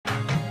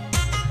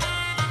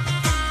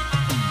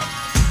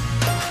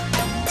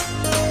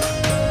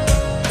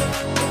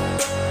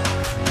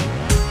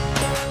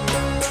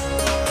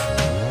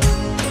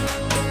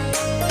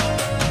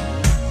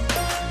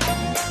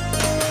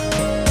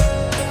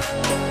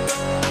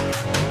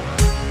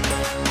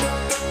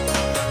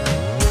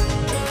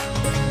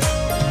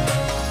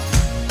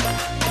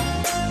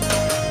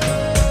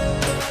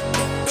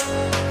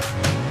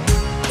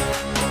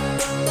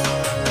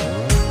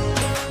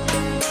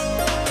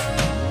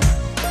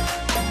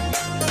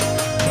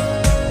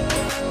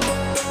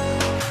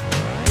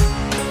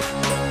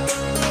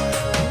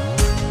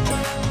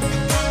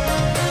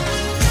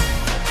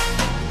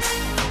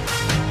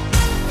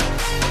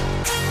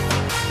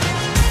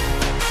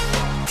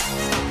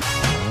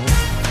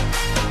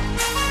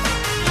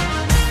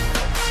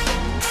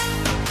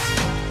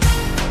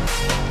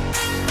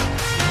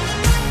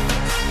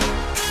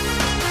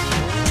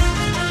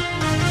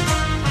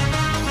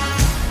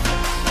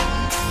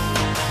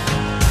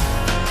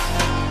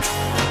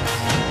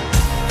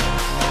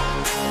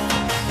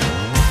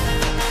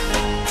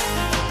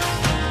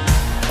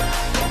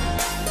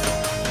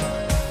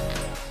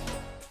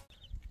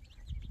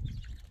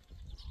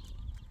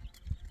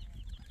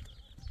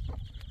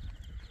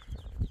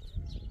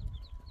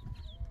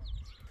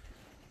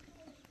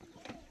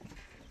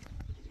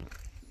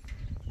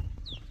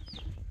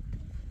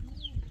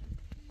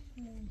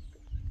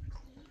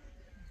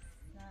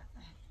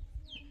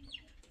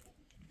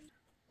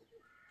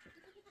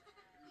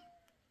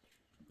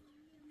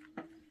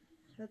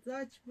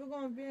تزاج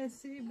بگم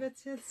بیسی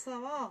بچه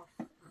سوا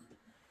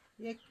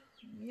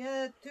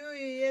یه توی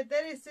یه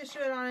دریستی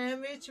شورانه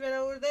همه هیچ بره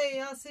ورده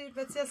یا سی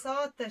بچه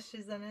سوا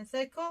تشی زنه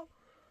سیکو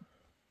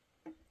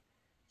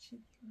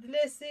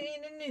دلسی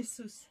اینو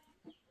نیسوس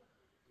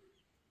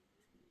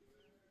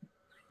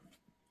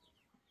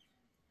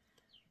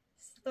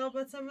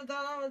ستابت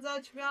مدارم و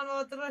زاج بیان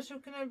و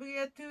درشو کنه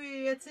بگه توی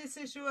یه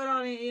چیزی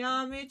شورانه یا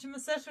همه هیچ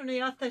مسشونه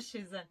یا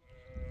تشی زنه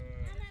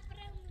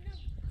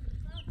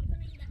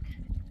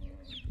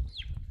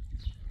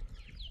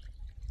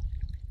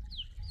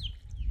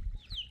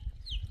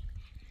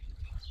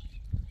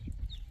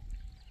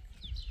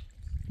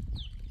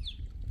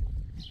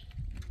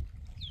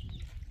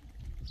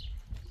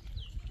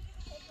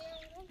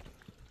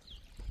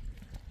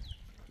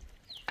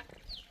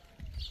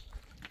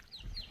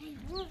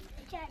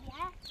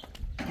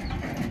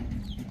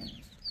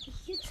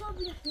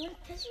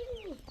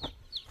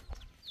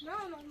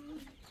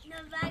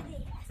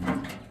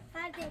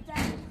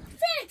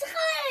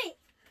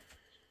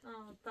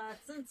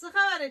چه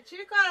خبره؟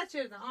 چی کار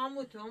کردن؟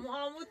 آمو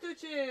تو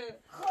چه؟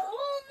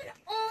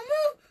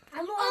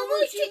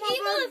 آمو چی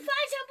ایمان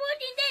فرش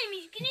بردین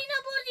دیمیش گنینا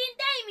بردین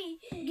دیمی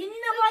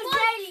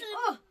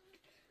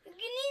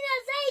گنینا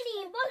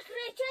زیری باش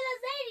ریچل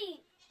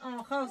زیری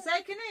خب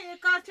سیکنه یه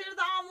کار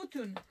کرده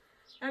آموتون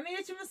همه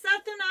یه چی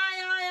مسترتون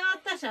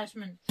آیا تشش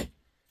من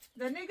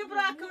دنی که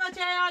برای کمچ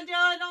آیا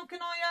جایلون کنه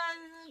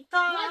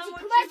تا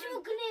کمچ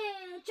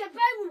مکنه چه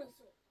پای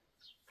بونسو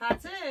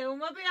پسه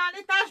اوما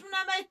بیانی تش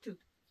منمه تو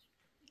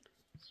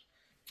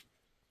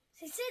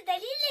سیسه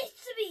دلیلش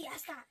چی بی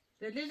اصلا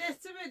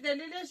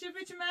دلیلش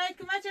بی چه من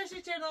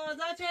کمچشی چردم و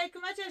دا چه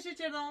کمچشی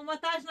چردم اوما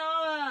تش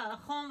نام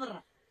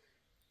خمره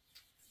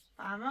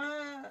اما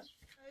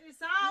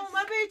ایسا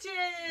اوما بی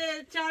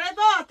چاره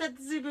با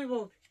تدزیبی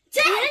بود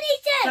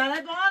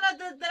چاره با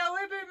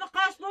دروی بی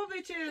مقاش بو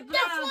بی چه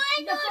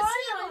دفعی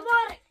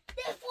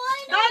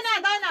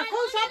دانا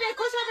کوشا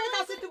بی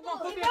تاسی تو بون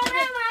خوبی دا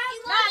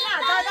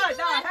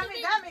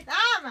همید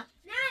آما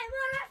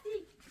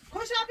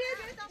کوشا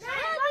بی تاسی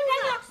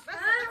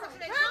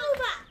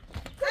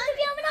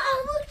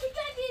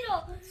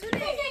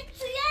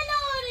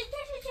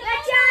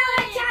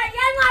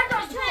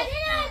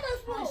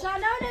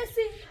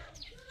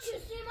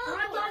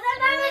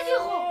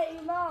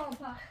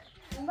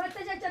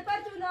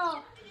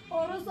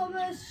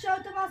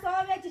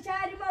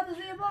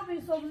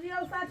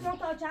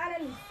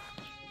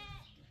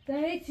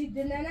هیچی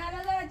دلنه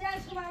نداره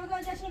جشن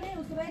رمضان جشن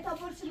نیست باید تا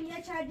برش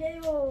میگه چرده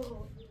و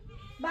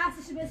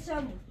بحثش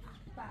بسشم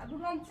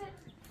بگم چه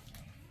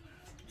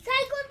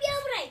سعی کن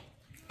بیام رای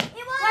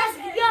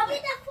ایمان بیام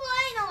بیده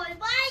فاین آول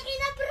باید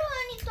اینا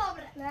برونی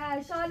صبره نه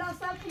انشاءالله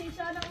سب کنی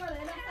انشاءالله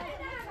ماله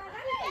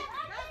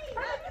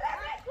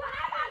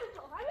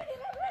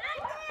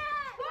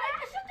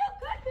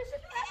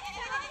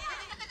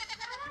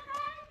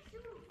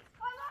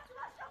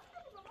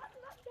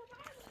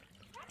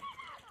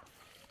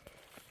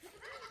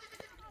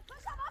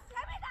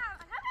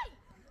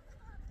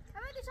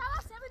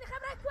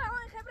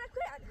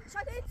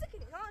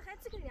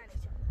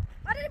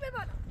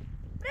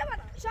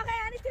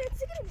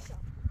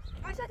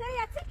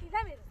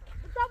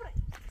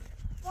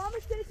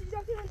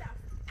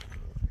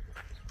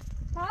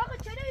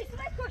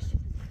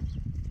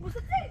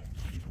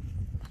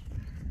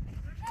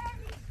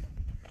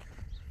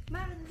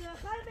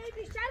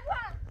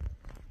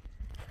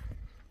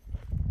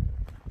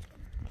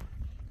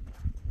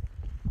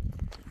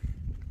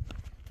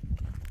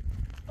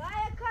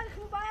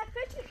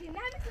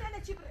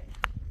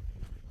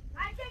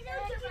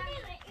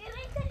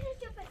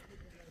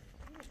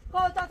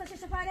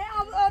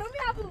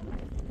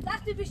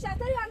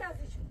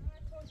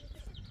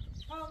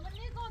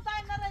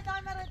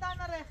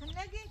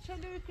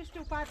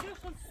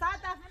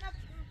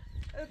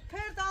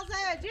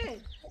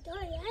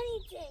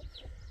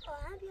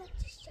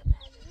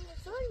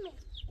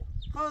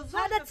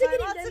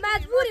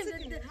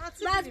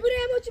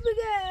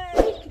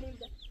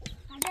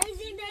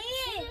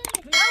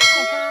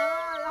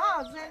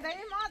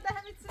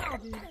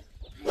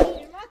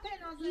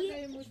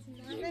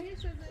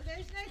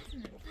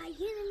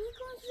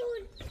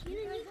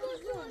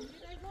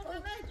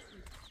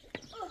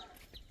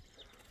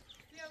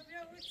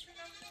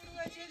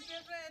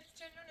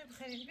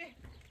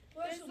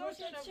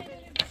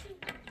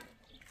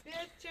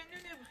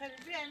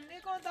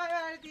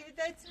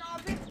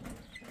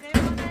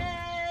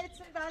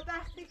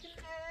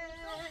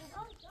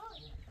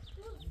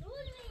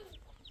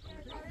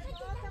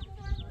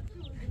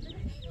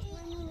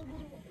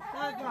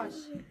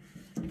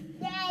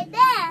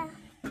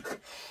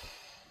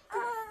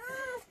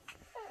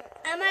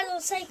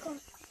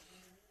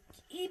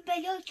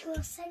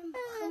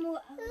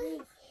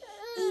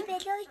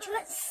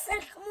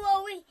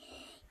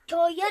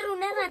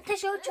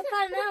تشو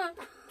چپرنا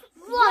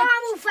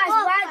وامو فاز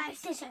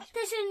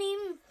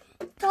تشنیم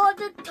تا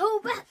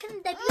توبه کن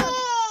دبیاد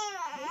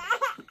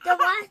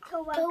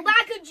توبه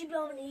کن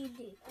جبران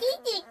ایدی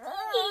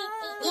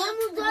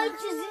یامو دای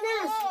چیزی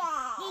نست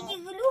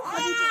ایدی گلو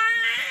خودی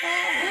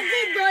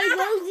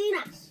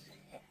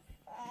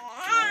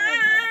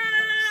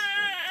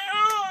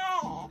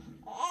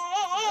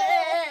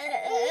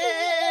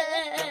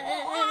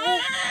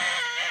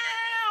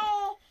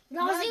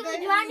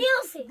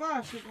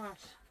باشی باش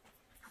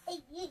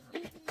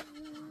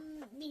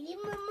بیلی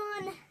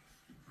مامان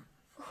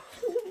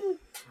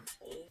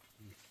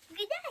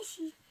بگه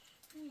داشی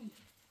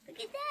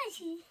بگه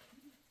داشی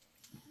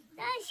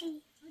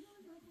داشی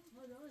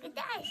بگه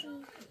داشی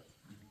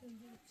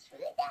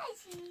بگه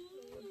داشی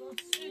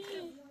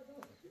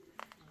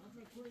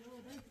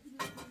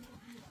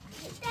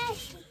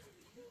داشی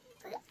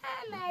بگه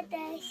آمد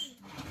داشی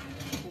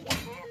بگه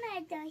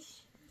آمد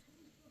داشی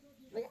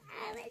بگه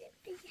آمد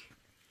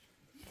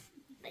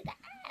بگه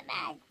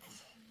آمد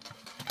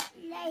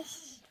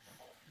داشی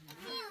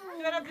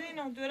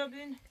دورا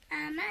ببینم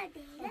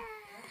آمده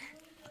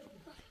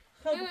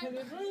خیلی خیلی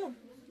رو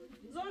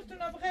زورتون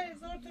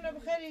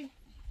بخیری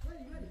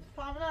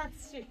پامنات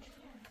شک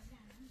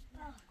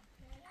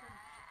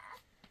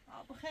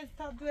بخیر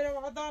تا دوره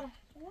وادار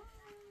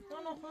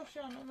اونو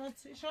خوشان اونو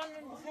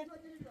شان من بخیر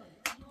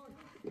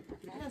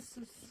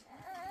نسوس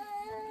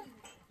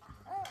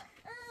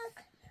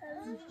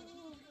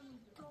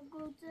تو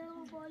گوزه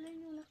و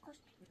بالای اون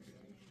کشت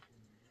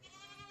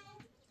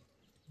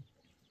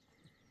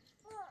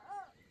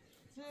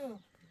جو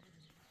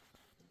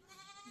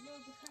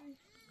بخیر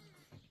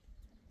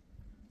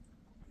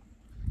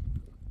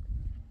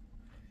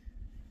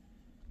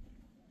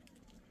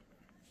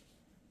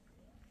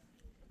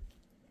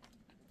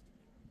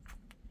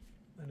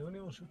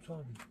Anonymous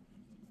uttagen.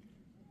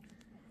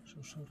 Så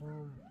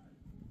rom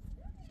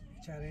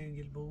kärra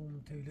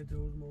engelbom tydliga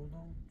dörr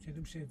månaden.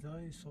 Kedum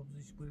skedai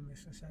sabzic buri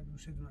mesha shadum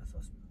shedum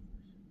asas.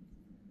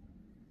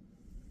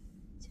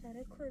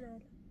 چرا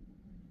کنال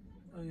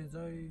Ay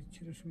zay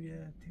چیروش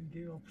میه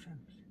تیمگی آپشن.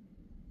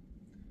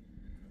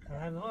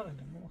 خبر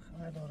داره ما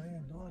خبر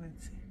داره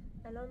چی.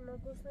 الان ما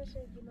گوش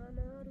نشه گناه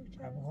نهارو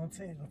چرا ابو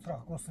گونسه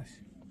اتراق گوسش.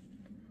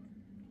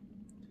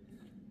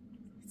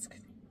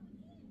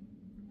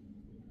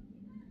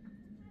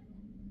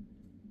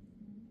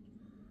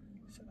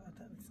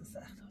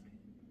 سخت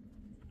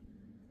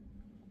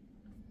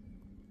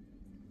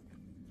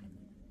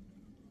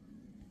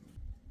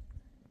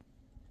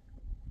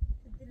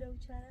دلو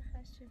چرا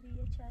خشبی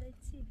یه چرا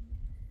چی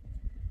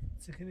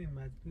چی کنیم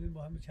مجبوریم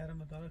با هم چرا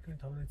مدارا کنیم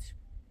تا نتیم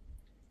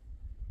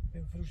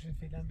بفروشیم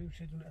فعلا بیم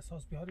دون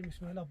اساس بیاریم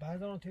اسم الا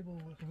بردارم تیبو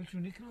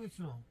قبلشون نکنم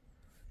اتنام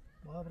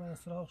ما برای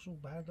اسراخشون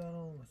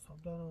بردارم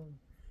حساب دارم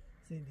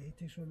زندگی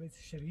تشون میت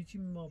شریکی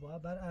ما با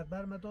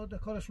بر مداد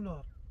کارشون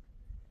ها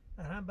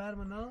هم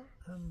برمنا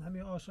هم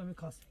همه آشامی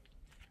کاسی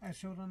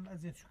اشورن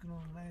اذیت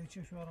کنم نه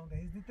چه شوارم ده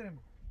هیچ نیترم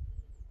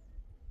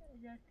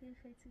اگر تی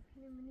خیلی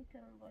کنی منی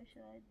ترم باشه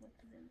راید با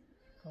تو زندگی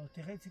خب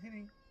تی خیلی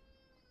کنی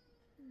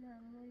نه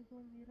مایی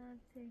با میرن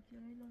تی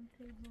جایلم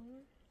تی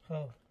بون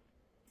خب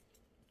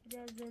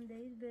اگر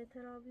زندگی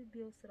بهتر آبی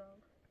بیوسرا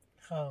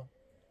خب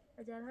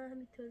اگر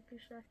همینطور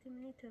پیش رفتی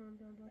منی ترم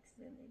بیان با تو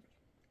زندگی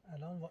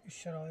الان با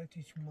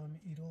شرایطی که ما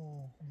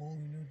ایرو با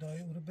اینو دای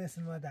او رو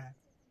بسن مادر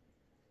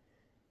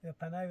یا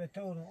پناه و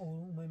تو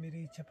او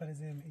میری چه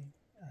پرزم ای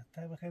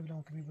تا بخیر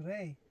بلون کنی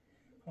بری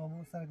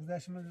خامون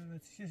سرگذشت من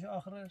چیش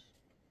آخرش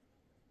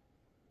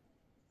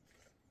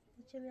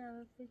چه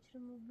میام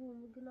فکرمو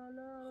بوم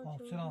گناه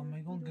خب چرا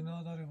میگن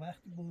گناه داره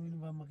وقتی با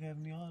اینو و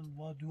مقرنیان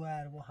با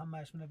دوار با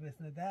همش من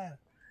بسن در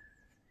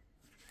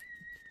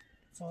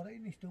ساره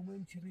نیست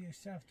دومیم چی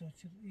ریش رفت و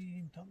چی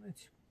این تام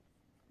نچی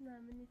نه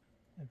منی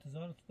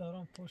انتظارت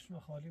دارم پشت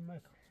خالی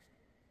مکن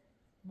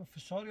ما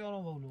فشار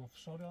یارم اونو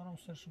فشار یارم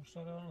سرشو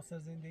فشار یارم سر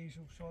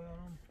زندگیشو فشار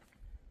یارم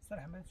سر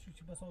همه چی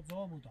چی بس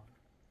آزا بودم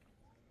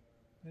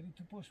بری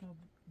تو پشت ما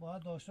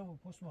باید داشته بود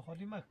پشت ما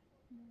خالی مکن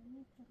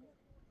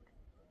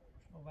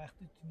و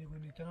وقتی تو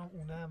نگونی ترم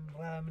اونم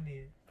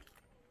رمنیه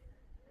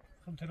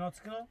خم تنات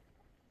کنم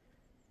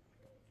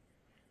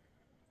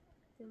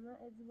ما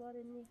اعتبار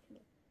نیکنه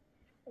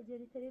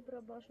اجاری تری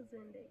برا باش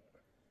زندگی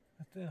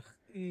حتی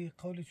ای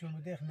قولی چون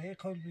مدخ نه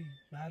قول بی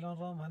الان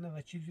رام هنه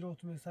و چیزی رو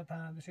تو مثل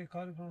پرنده شی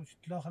کاری کنم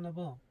اطلاق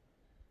نبام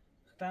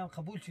ختم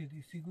قبول شد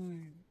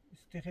سیگوی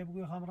استخیب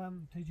بگوی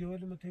خمرم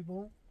تجاول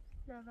متیبون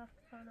نه وقت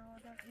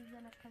خانواده این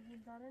زن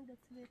قبول دارن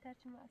دست بهتر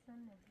چی ما اصلا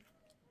نبود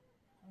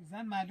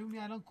زن معلومی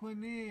الان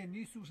کنه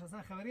نیستوش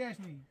اصلا خبریش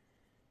نی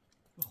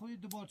به خود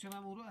دوبار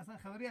چنم اون رو اصلا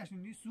خبریش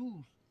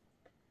نیستوش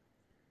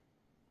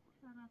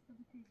رفته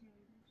به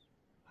تجاویدش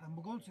هم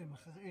بگم چه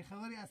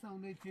خبری اصلا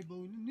اون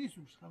تیبون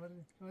نیستوش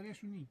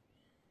خبریش نی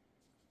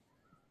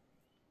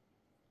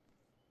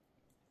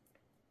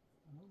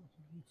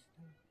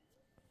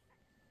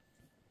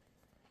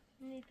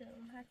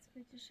نیترم حدس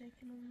پیچه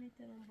شکلم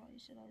نیترم با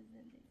ایش را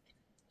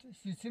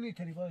زندگی چی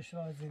میتونی باش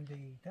را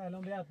زندگی تا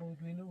الان بیاد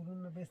بود وینو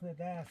اون بسنه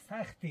در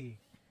سختی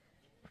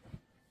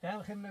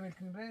دم خیلی نمیل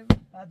کنیم بریم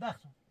بعد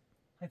دختم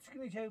خیلی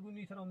کنی چه گون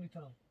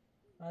نیترم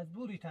از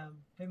بوری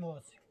تم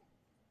تیمواسی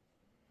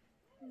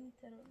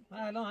نیترم من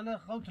الان هنه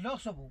خواهم طلاق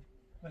شبون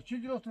و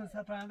چی جلوتون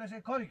سر پرندش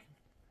کاری کن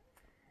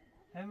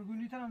همه گون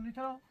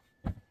نیترم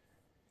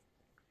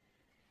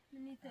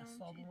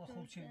اصابو ما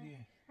خوب چه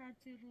دیگه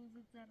هرچی روز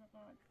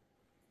زرقال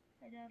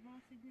اگر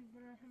راستی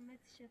برای همه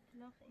تیشه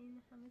طلاق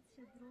این همه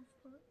تیشه درست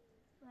کن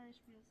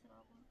برش بیو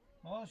سراغون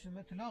باشه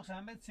من طلاق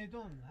همه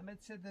سیدون همه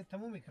تیشه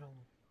تموم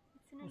میکنم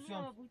سینمی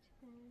آبو چی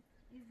کنید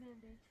این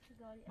زنده چی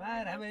داری؟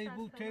 من همه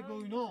بوته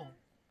بوینو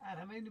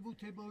همه این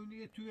بوته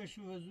بوینی توی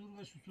شو زور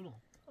و شتونو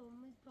خب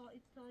من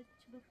تا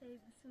چی بخیر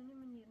بسونی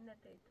من یه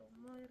نتی تو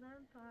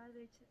مایران تا هر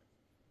چی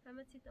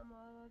همه چی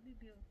تمام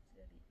بیاد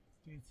سری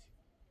هیچ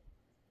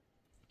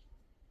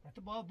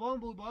حتی بابام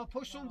بود بابا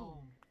پشتم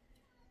بود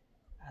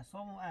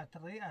اصابم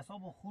اتری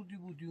اصابم خوردی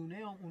بود دیونه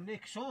اون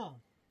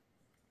نکشان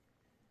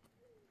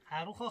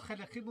هروخا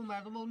خلقی بود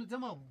مردم اون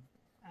زما بود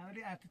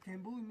اولی ات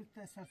تنبوی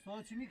مثل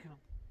ساعت چی میکنم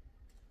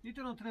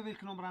میتونم ترول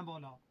کنم برم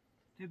بالا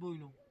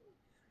تبوینو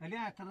ولی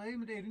اتری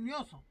میده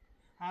ایرونیاسم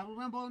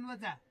هرورم با اون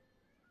وزه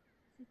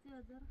سیتی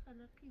ادار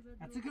خلقی و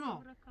حتی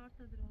کنم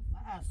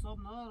اصاب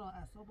نارا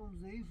اصابم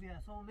ضعیفی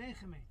اصابم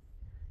نخمه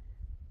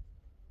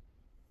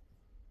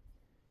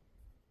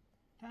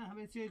تا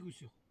همه چیه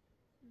گوشی خود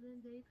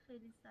زندگیت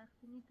خیلی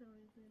سختی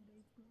میتونی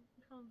زندگی کنی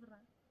میخوام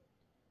برم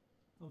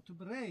او تو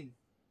بری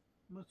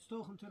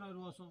مستوخم تنها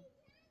رواسم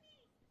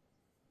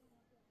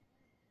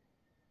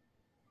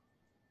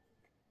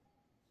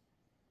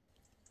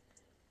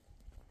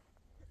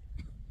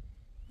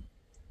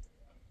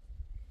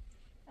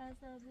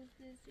اصلا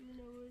بسیسی من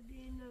آوردی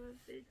این نمه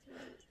پیچه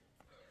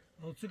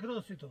او چه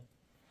کناسی تو؟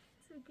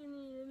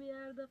 سکنی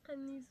میارده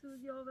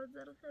قنیسود یا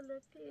وزر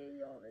خلقی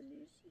یا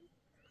ولیشی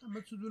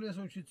اما چه دونه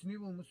اصلا چی تنی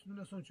بود چه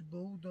دونه اصلا چی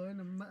بود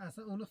داین من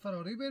اصلا اون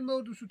فراری بین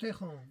مورد شو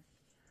تخام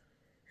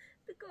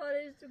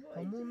کارش باید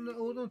همون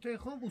اون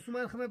تخام بوسو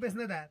من خمه بس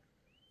ندار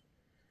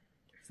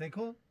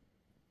سیکو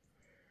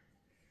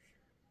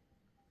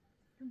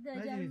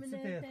دجال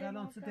سته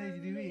خلان سته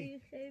اجریوی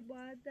خیلی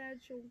باید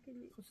درد شون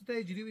کنی خب سته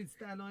اجریوی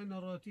سته الان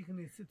ناراحتی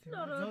کنی سته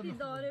ناراحتی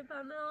داره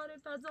پنه آره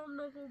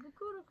پزام نخوبه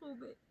کور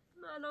خوبه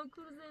من الان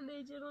کور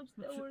زنده جنوب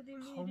سته وردی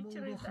میری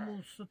چرا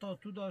خمون ستا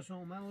تو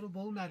داشتم من اون رو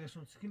با اون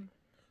نرسون سکنی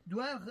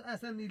دوار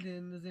اصلا نیل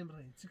نزیم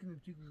رای سکنی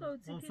بتیگو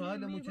اون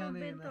سوال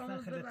مچانه اصلا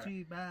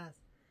خلقی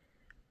بس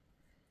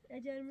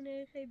اجر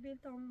منه خیلی بیل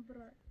تام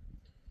برای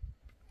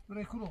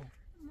برای کرو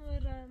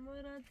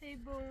مورا تی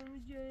با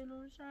اون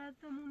جایلون شاید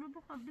تمونو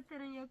بخواد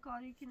بترن یا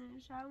کاری کنن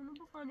شاید اونو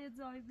بخواد یه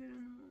زای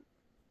برونمون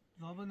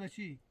زابه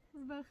نچی؟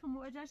 بخم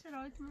اجر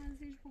شرایط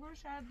منزیش بگم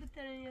شاید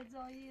بترن یا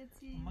زایی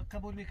چی ما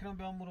قبول میکنم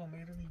بیام برو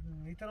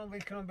میتونم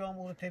ویل کنم بیام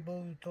برو تی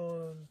با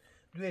تو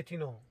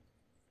دویتینو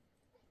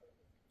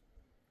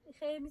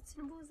خیلی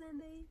میتونی بو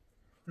زنده ای؟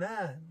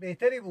 نه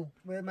بهتری بود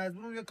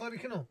مجبورم یه کاری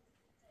کنم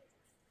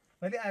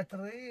ولی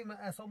اترایی من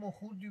اصلا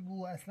خوردی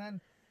بود اصلا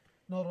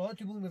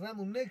ناراحتی بود میرم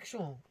اون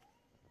نکشم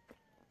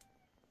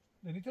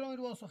نمیتونم این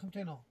رو واسه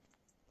تینا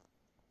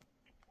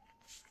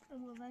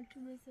اما ولی تو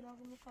مثل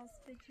آقا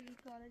میخواست فکری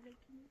کاره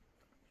کنی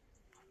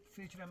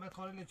فکر من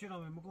کار لچه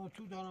رامه میگم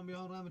تو دارم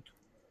بیام رم تو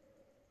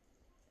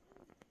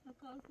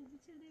کار خوبی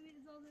چه دیوی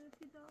ازاده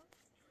پیدا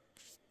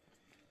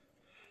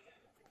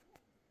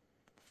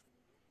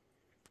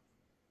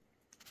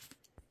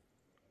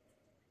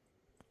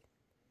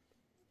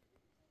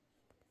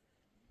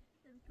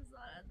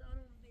انتظار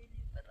دارم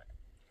بیلی بره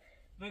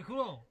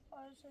بکرو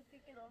آرشتی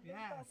که رو بیا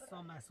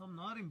اسام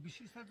ناریم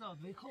بیشی صداد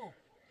بکرو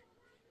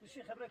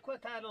بیشی خبره کوه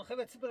تعلان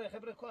خبره چی بره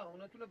خبره کوه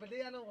اونتونه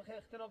بلی الان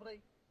اختناب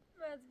رای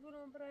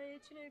مجبورم برای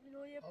چی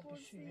نبینو یه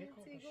پرسی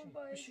تیگم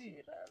باید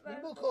شیره بلی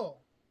بکو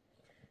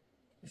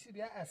بیشی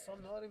بیا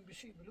اسام ناریم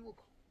بیشی بلی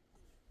بکو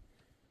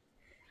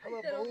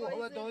هوا با او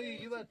هوا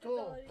دایی هوا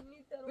تو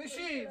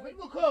بیشی بلی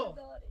بکو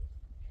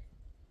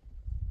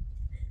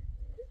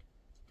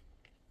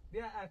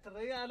بیا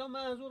اتقایی الان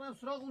منظورم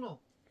سراغ اونو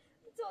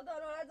تو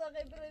دارم هر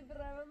دقیقه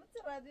برای من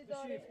متردی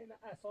داره بیشی فینا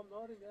اسام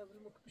ناریم بیا بلی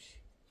بکو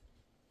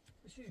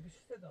بیشی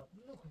صدا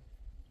بلی بکو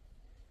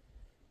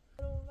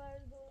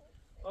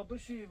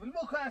بشی بلی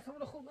بکو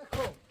اسامونو خوب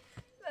بکو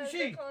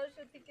بشی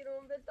کارشتی که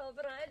رو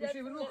بتابرن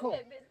بشی بلی بکو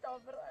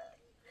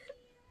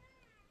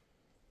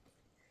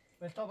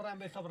بتابرن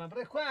بتابرن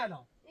برای که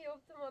الان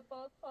یفت ما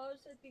پاس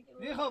کارشتی که رو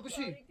نیخوا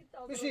بشی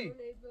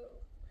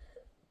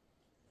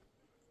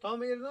تا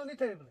میرنا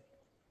نیتایی بلی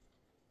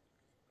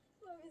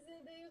مامی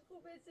زندگی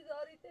خوبه چی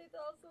داری تی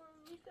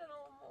تاسون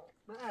میترم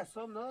من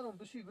اسام نارم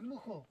بشی بلی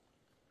بکو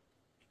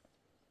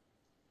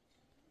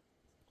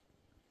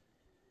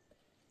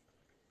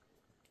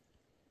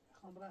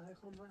خام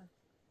برن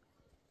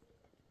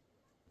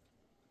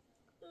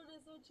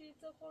دونستو چی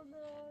تا خونه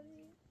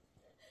آری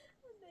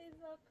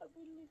نیزا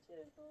قبول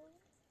میکردم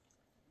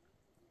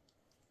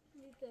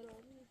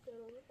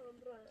میترم خام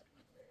برن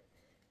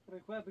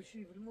برای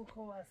بشی بلی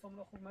بکو اسام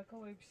را خوب مکو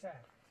ای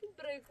بیشتر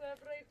برای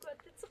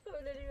که چه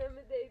قولنی من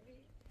میدهی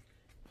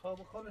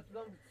خواب خالت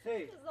دام سی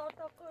هزار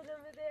تا قوله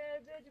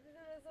میده بیاج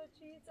بدونستو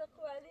چی تا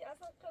قولی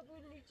اصلا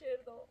قبول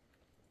میکردم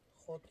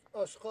خود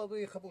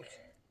اشقابی قبول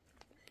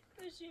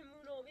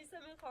پشیمونم ایسا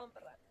میخوام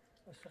برن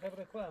اشقه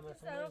برای که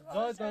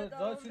مثلا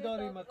زای چی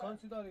داری مکان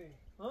چی داری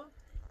ها؟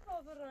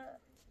 برن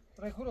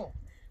برای که رو؟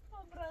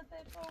 برن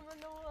تیپا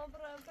منو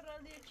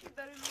برن یکی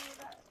برای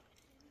میرن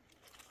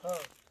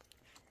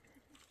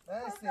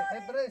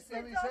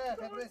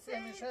خبرسی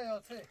همیشه یا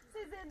چه؟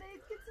 زنده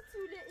اید که تو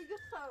طوله ایگه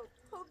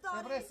خوب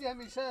داری خبرسی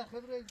همیشه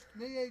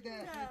نیایده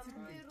نه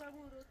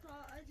میرم رو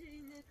تا اجه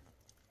اینه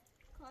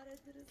کار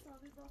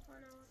درستابی با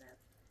خانواده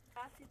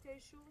قصی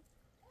تشون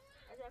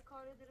اگر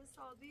کار در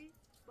حسابی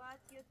باید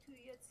یه توی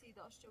یه چی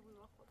داشته بود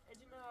با خود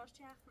اجنه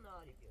راشتی حق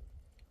ناری بیاد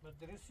من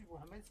درستی بود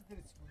همه چی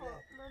درستی بود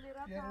من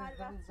میرم تا هر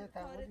وقت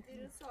کار در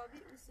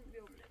حسابی اصول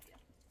بیام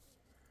نبیم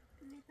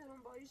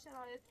میتونم با این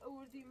شرایط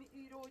اوردیم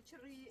ایرو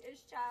چری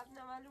اشتب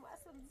نمالوم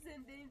اصلا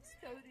زنده این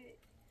چطوری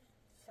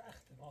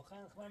سخته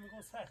واقعا خبر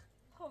میگم سخت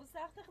خب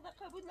سخت خدا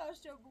قبول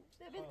داشته بود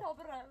ببین تا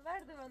برم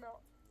ورده بنا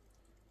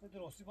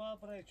درستی باید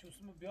برای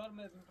چوسم بیار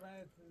میدیم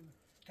برای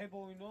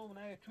تبا و اینو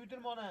نه توی در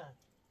ما نه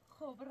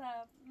خب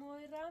رم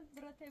مایرم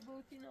برای تبا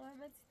و اینو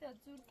همه چی تا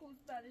زور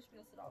کوز برش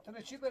بیاسرام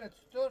تنه چی بره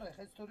توره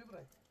خیلی ستوری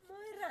بره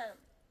مایرم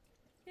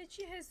یه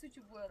چی حسو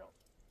چی برم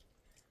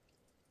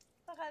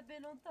فقط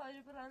بنام تاج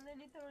برنده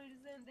نیتونی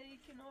زندگی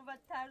کنم و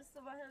ترس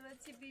و همه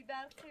چی بی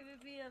برخی و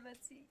بی همه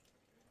چی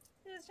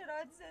یه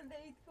شرایط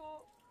زندگی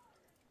کن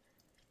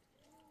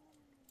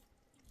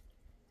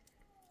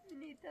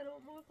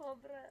نیتونم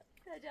میخوام برم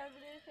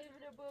تجمعه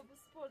خیمونه با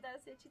بسپور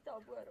دست یه چی تا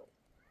برم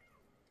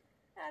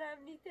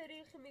هرم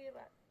نیتریخ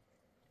میرم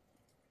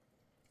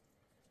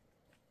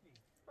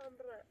هم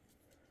برم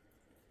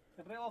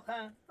بره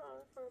واقعا هم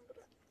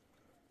برم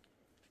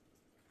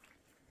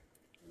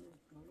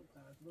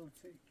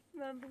خب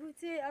من بگو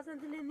چه اصلا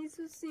دل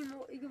نیسو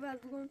سیمو ایگه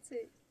بعد بگم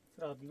چه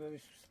چرا دیگه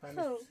میشوست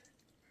خب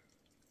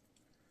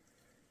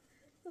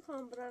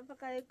میخوام برم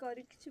فقط یک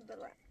کاری که چی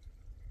برم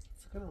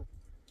چکنم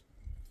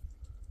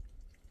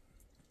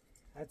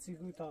هرچی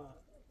گوی تا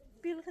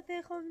بیل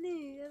خطه خوام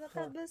نی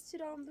فقط بس چی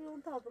رام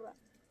برون تا برم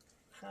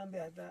خم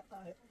بیاد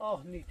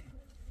آه نیتی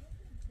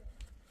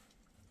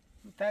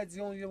من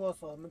تجزی اون یه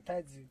باسا من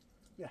تجزی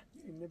بیا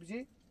این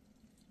نبیجی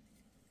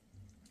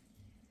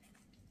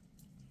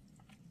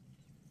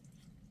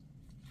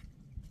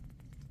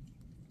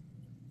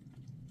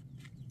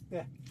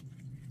بیا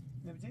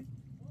نبیجی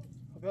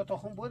بیا تا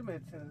خون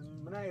برمت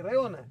من ای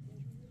ریونه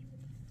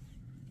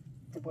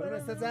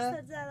برمت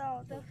سزد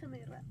در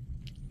خمیره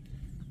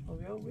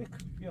بیا ویک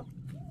بیا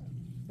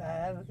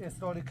در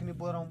اصراری کنی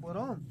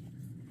برام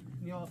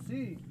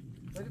نیاسی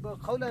ولی با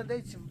قول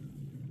انده چی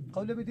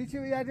قول بدی چی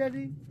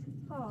بیاردی؟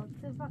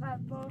 تو فقط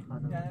با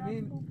خانم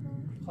یعنی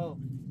خب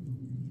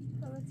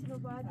همه چی رو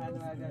باید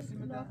درست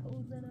کنی لاخ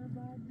اوزنم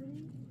باید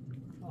بری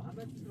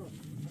همه چی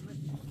درست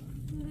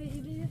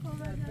ایبی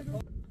خواهد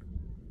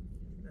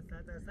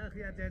دسته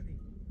خیلی جدی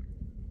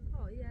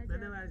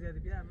منم عجلی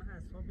بیا من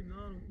اصحابی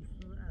نار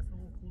اصول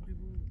اصحاب خوردی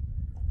بود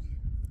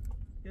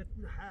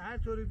هر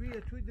طوری بی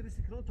توی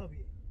درست کنان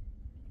طبیعه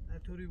هر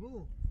طوری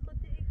بود خود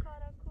این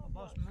کارا کن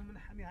باش من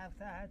همین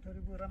هفته هر طوری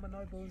بود رم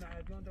نای با اون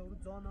عجیان دورو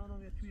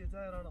زانانم یا توی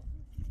جای رارم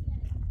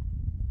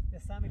یه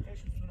سمی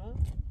کشی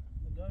سونم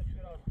داره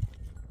توی رارم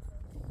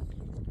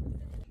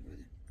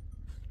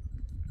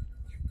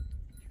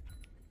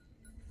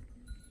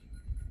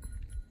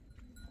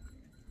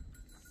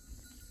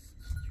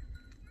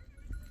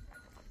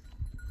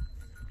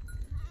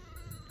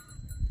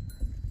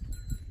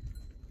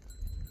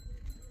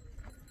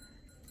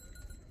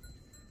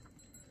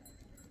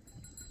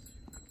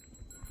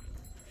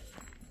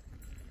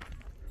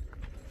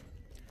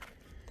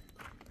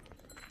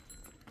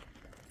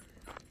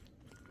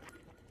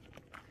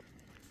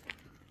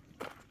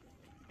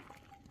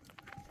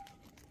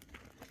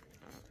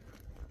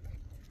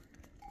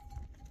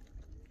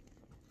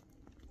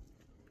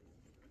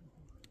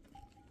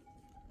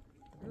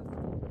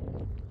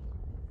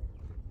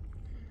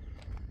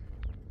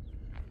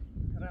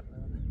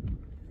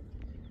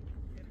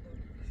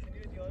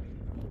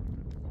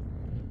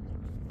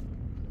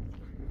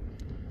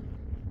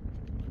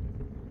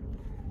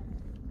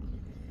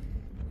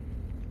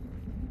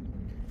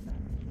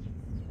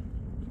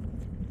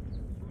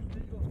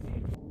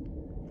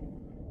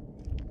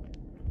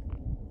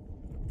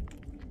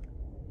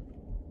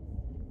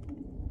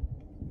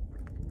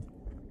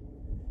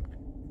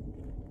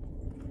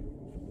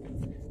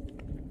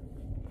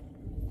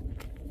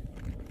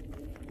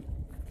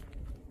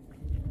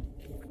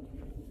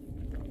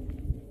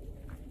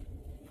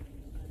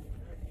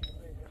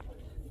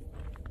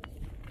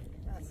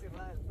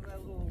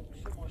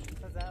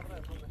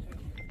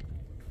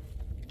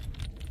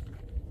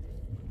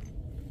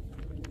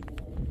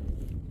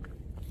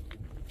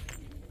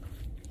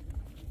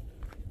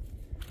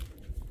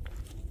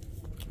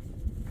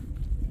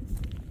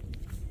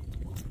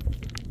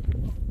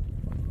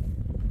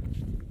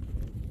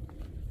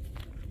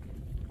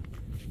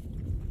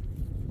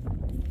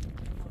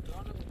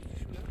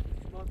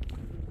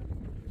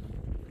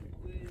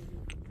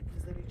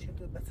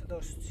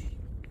داشتی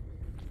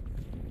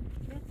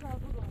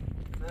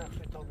نه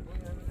خیلی تابلو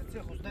یعنی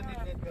چه خوشتن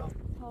نیدید بیام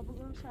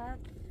تابلو شاید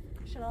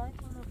شرایط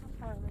کنم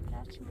فرمه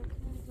در چی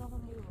ممکنه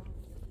زاغم میرم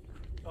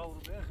داورو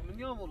بیخ من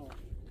نیام اونو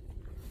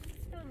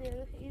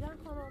ایران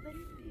خانواده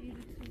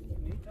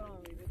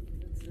نیترام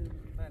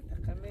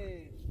منطقه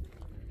می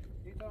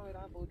نیترام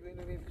ایران بود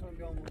بینو ویل کنم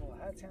بیام اونو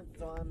هر چند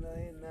زان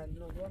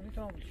نلنو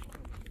نیترام بودش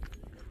کنم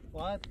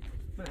باید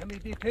من همه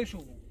ایده تشو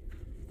بود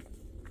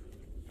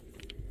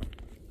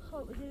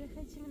خب دیگه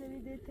خیلی چی من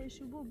ایده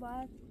تشو بود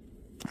باید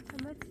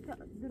همه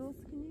چی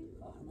درست کنی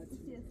همه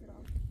چی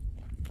اسرام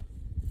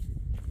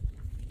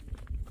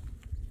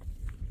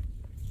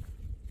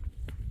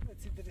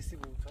چی درستی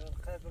بود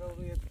فقط برای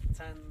روی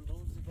چند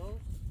روزی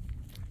بود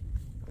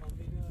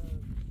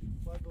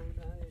باید با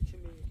اینه چی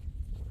می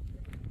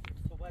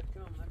صحبت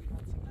کنم همین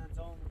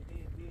انجام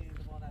دی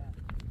دوباره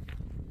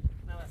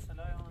نه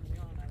وصلای آن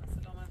میان نه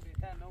وصلا من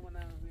بهتر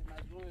نمونم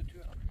مجبور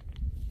توی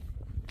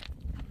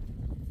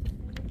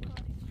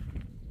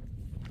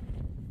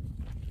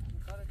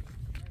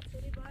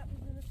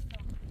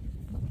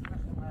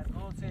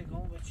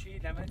گام به چی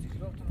لمه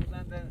تجربتون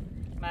بودن در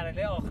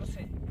مرحله آخر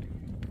سه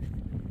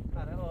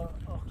مرحله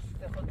آخر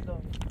سه خود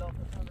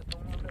لافتان به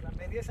تمام دارم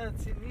مریه سند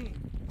سینی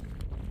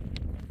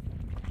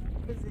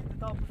بزید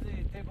تا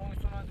بزید تی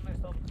باید سنازم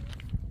استاب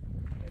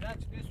ایدان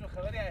چی بیسون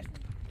خبری هشتی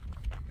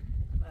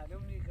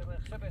معلوم نی که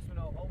رخشه بسون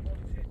آقا بود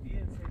سه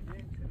دین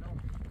سه نام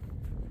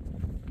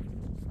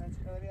من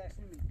چی خبری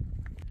هشتی نی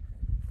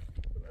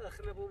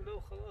اخنه بوم نو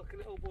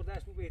خلاکنه او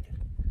بردهش بو بیتر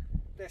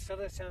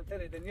دستر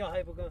چندتره دنیا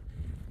های بگم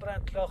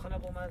برند کلاخانه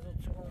با منظور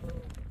چون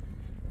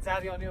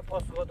زریانی و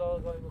پاسخ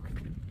دارگاهی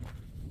بکنیم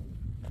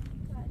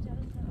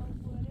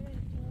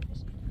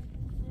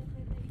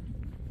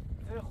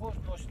خوش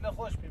مشکل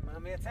خوش بیم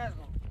همه ترز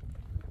کن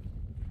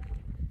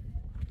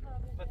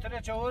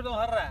بتونه چهور دو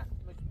هر ره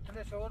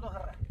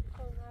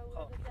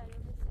خب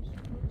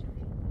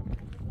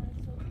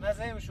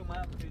مزه میشون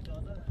هم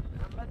اجازه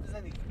همه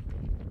بزنی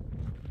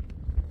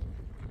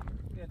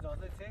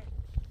اجازه چه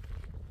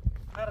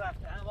هر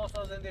رفته هم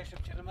واسه زنده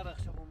شب چرا من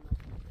رخصه بومنم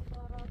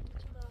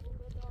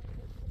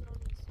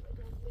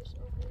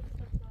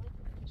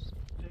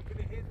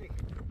شکلی هیچ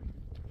نیست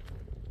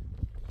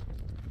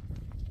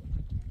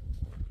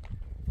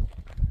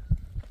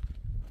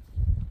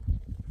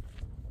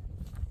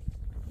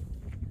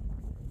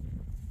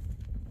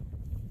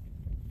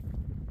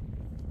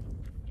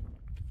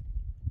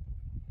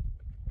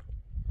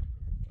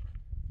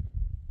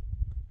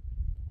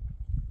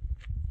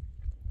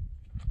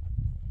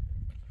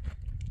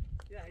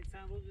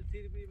چند روز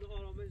تیر بیم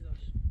آرامش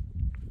داشت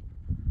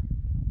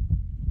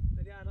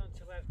ولی الان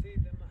چه رفتی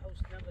در من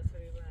حوصله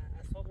بسری و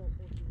اعصابم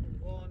خورد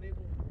بود وانه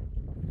بود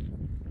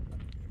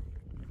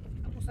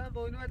اما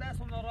با اینو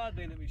دستم ناراحت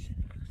بینه میشه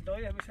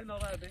دایی همیشه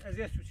ناراحت بینه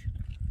اذیت شد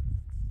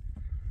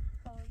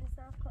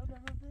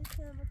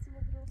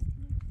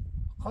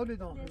خالی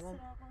دام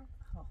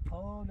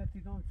خالتی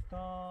دام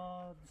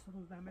تا 2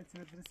 روز همه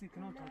چیز درستی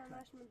کنم تا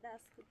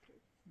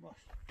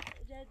باش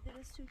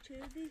درست شو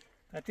کردی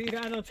تیر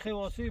الان چه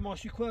واسه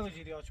ماشی کوه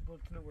بجیری آچ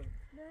بولتونه بود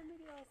نه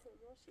میری آسان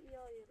ماشی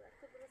یایی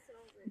رفته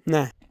برو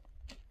نه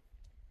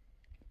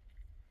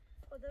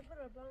خدا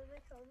برو با اون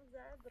کامو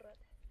زر برد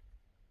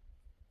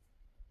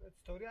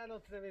چطوری الان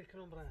ترویل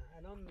کنم برن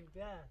الان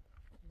بیا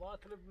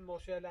باطل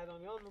ماشی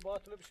الانیان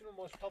باطل بشینم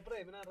ماشی تا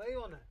بره من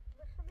ریونه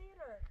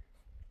بخمیره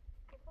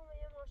بخوام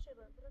یه ماشی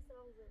برو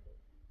سراغ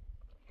زندگی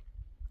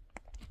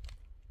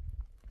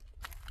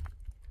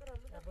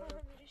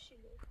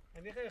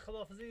یعنی خیلی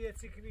خدافزی یه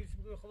چی که نیست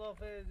بگوی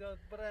خدافز یا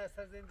برای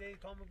سر زندگی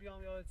تامو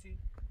بیام یا چی؟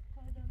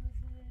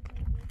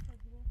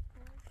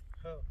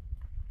 خب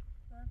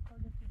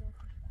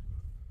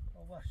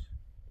باش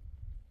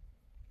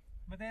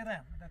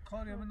مدیرم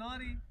کاری هم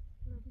ناری؟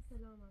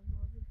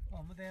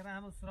 مدیرم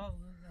همون سراغ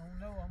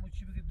هونه و همون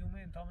چی بگید دومه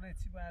انتامنه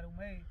چی بر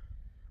اومه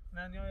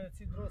ننیا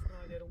چی درست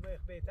کنه در اومه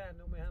بهتر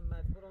نومه هم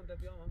مجبورم در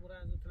بیام همون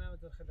رنزو تنمه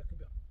در خلقی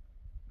بیام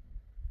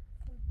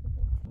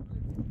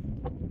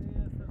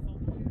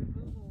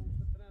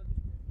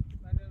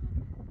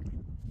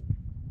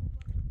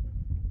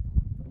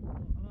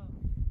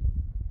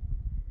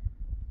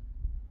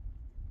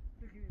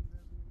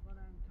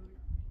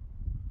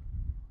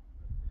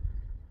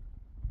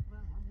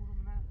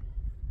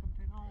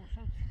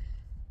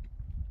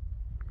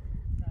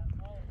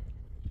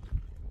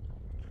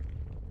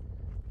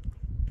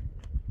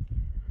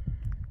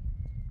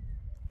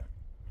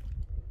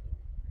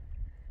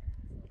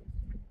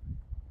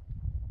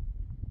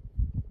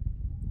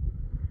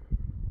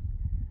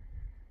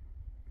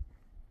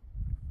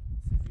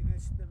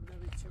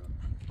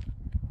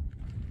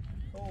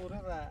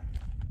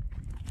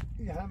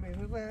یه همه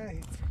رو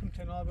هیچ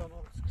امتناع به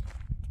ما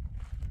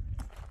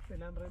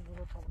فعلا بریم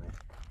برو تامنه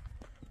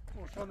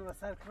ارشان و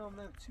سر کنم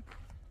نه چی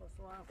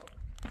خواستم هم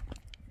کنم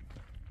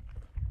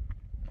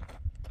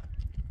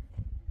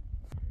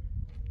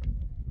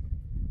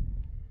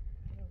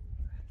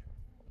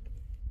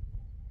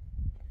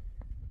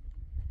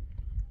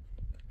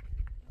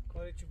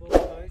کاری چی بود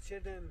کاری چه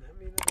دن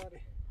همینه داری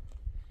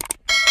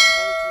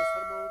کاری چی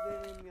بسر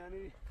بودیم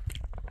یعنی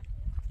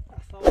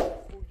اصلا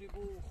خوردی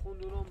بود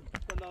خوندونم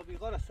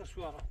بلابیغار است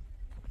شوارا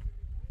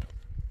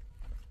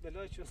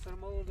بلای چه سر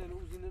ما بودن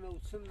اوزینه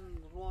نوتسن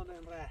روان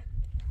امره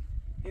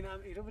این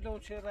هم ایرو بدون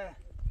چه ره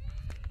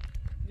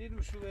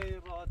دیدم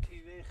شوه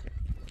راحتی ویخ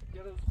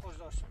یه روز خوش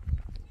داشتم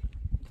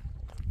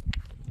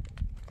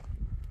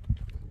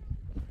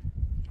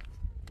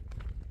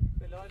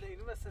بلای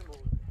اینو بسر ما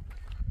بودن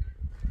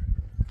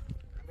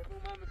بگو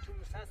من تو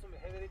مسنسم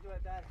هیوری دو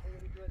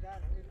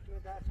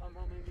در تا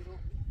ما میمیرو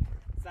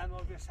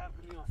زنوار به شرق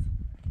نیاز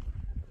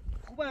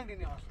خوب هنگی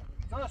نیاز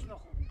داشت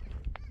نخوبی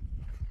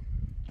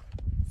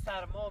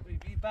سرما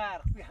بی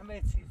برق بی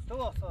همه چیز تو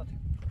آساتی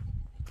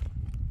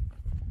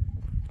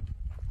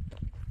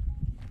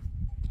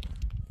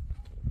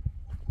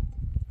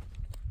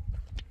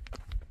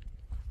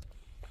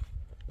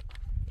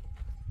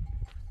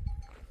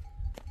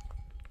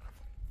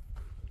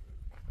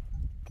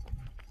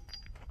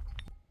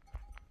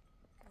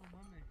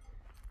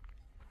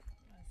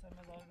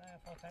مدار نه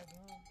فاتح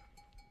دون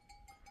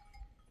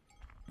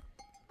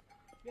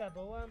بیا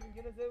بابا هم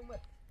اینگه زی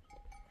اومد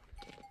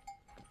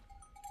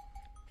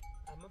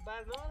اما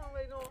بر نارم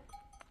اینو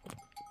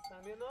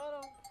سمیه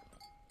نارم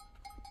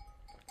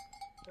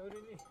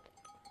دورینی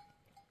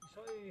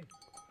شایی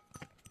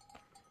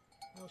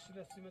مشکل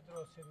استیم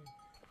دراز شدیم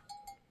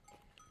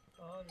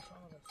آها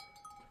نشان هست